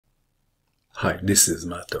Hi, this is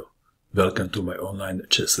Mato. Welcome to my online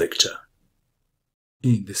chess lecture.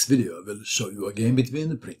 In this video I will show you a game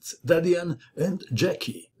between Prince Dadian and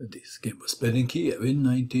Brjecky. This game was played in Kiev in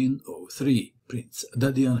 1903. Prince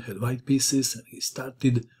Dadian had white pieces and he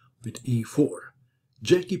started with e4.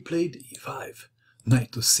 Brjecky played e5,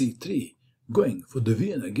 knight to c3, going for the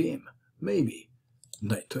Vienna game, maybe.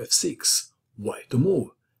 Knight to f6, white to move,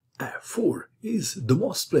 f4 is the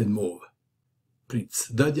most played move.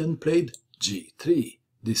 Prince Dadian played g3.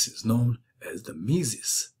 This is known as the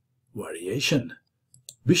Mieses variation.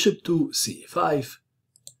 Bishop to c5,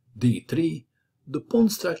 d3. The pawn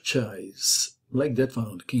structure is like that one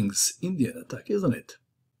on the king's Indian attack, isn't it?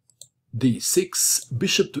 d6,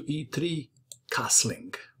 bishop to e3,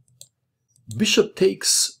 castling. Bishop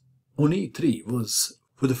takes on e3 was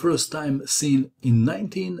for the first time seen in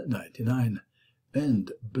 1999,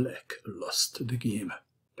 and black lost the game.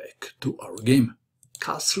 Back to our game.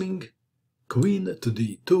 Castling, queen to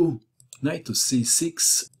d2, knight to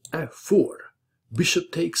c6, f4.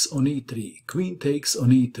 Bishop takes on e3, queen takes on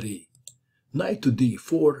e3, knight to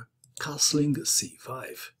d4, castling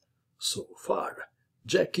c5. So far,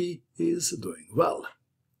 Brjecky is doing well.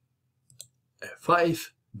 f5,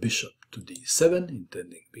 bishop to d7,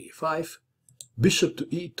 intending b5, bishop to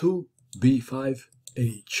e2, b5,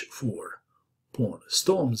 h4. Pawn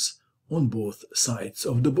storms on both sides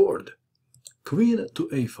of the board. Queen to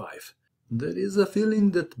a5. There is a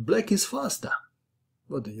feeling that black is faster.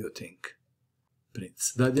 What do you think?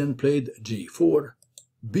 Prince Dadian played g4,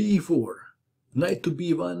 b4, knight to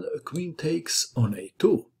b1, queen takes on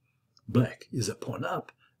a2. Black is a pawn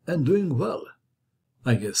up and doing well.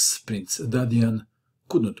 I guess Prince Dadian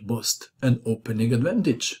couldn't boast an opening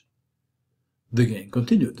advantage. The game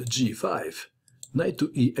continued. g5, knight to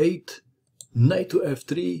e8, knight to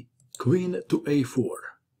f3, queen to a4,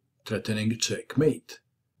 threatening checkmate.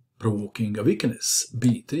 Provoking a weakness,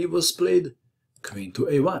 b3 was played, queen to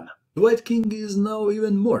a1. The white king is now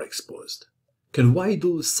even more exposed. Can white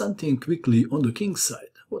do something quickly on the king's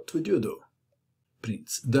side? What would you do?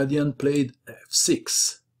 Prince Dadian played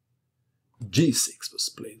f6. g6 was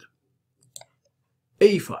played.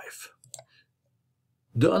 a5.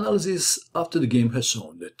 The analysis after the game has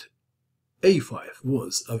shown that a5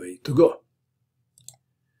 was a way to go.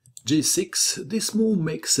 g6, this move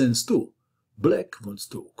makes sense too. Black wants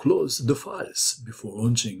to close the files before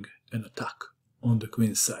launching an attack on the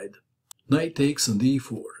queen's side. Knight takes on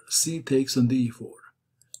d4, c takes on d4,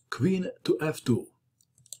 queen to f2,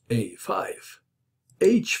 a5,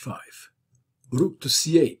 h5, rook to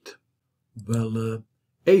c8. Well,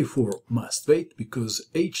 a4 must wait because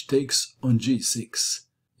h takes on g6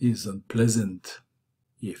 is unpleasant.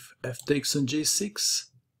 If f takes on g6,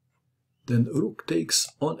 then rook takes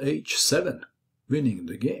on h7, winning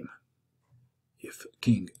the game. If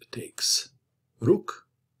king takes rook,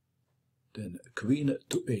 then queen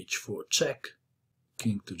to h4 check,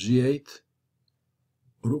 king to g8,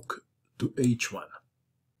 rook to h1.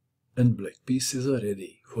 And black pieces are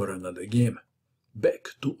ready for another game. Back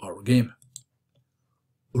to our game.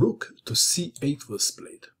 Rook to c8 was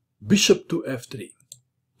played. Bishop to f3.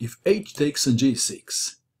 If h takes on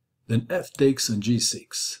g6, then f takes on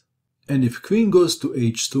g6. And if queen goes to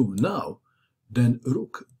h2 now, then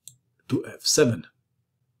rook to f7.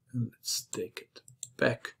 And let's take it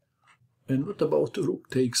back. And what about rook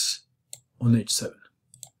takes on h7?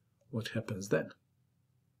 What happens then?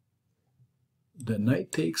 The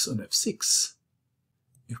knight takes on f6.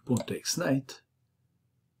 If pawn takes knight,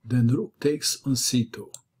 then rook takes on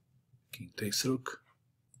c2. King takes rook,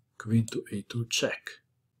 queen to a2 check,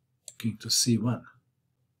 king to c1,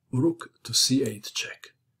 rook to c8 check,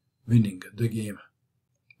 winning the game.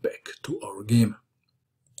 Back to our game.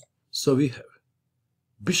 So we have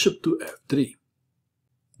bishop to f3,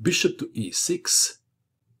 bishop to e6,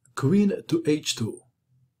 queen to h2,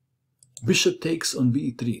 bishop takes on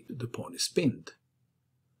b3, the pawn is pinned,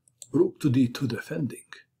 rook to d2 defending,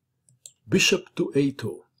 bishop to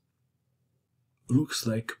a2. Looks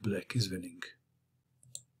like black is winning.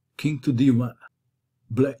 King to d1,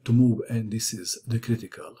 black to move, and this is the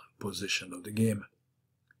critical position of the game.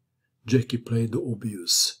 Brjecky played the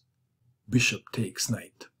obvious bishop takes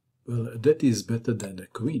knight. Well, that is better than a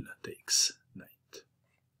queen takes knight.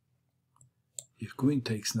 If queen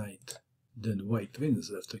takes knight, then white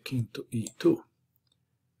wins after king to e2,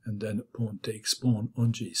 and then pawn takes pawn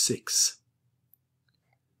on g6.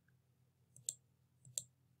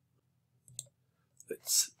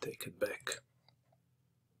 Let's take it back.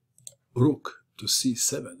 Rook to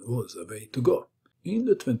c7 was a way to go. In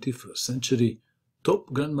the 21st century, top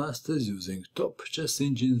grandmasters using top chess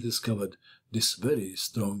engines discovered this very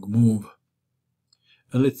strong move.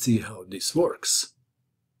 And let's see how this works.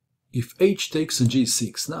 If h takes on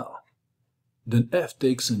g6 now, then f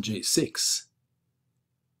takes on g6.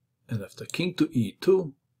 And after king to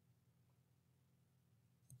e2,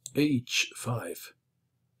 h5,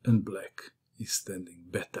 and black is standing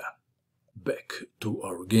better. Back to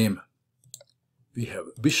our game. We have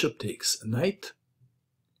bishop takes knight,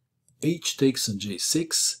 h takes on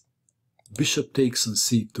g6, bishop takes on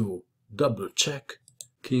c2, double check,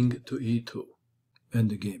 king to e2. And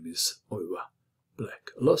the game is over.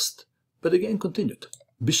 Black lost, but again continued.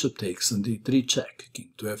 Bishop takes on d3 check,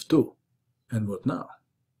 king to f2. And what now?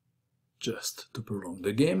 Just to prolong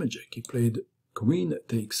the game, Brjecky played queen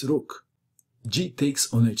takes rook, g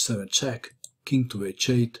takes on h7 check, king to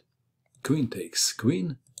h8, queen takes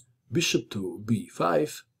queen, bishop to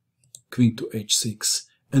b5, queen to h6,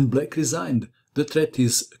 and black resigned. The threat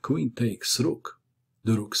is queen takes rook.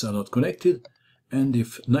 The rooks are not connected, and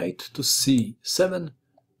if knight to c7,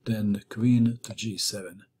 then queen to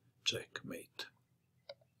g7, checkmate.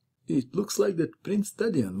 It looks like that Prince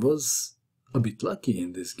Dadian was a bit lucky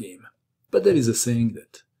in this game, but there is a saying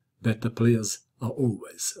that better players are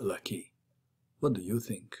always lucky. What do you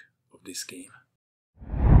think of this game?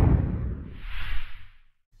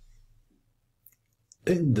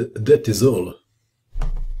 And that is all.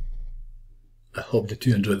 I hope that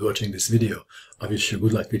you enjoyed watching this video. I wish you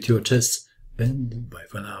good luck with your chess, and bye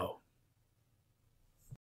for now.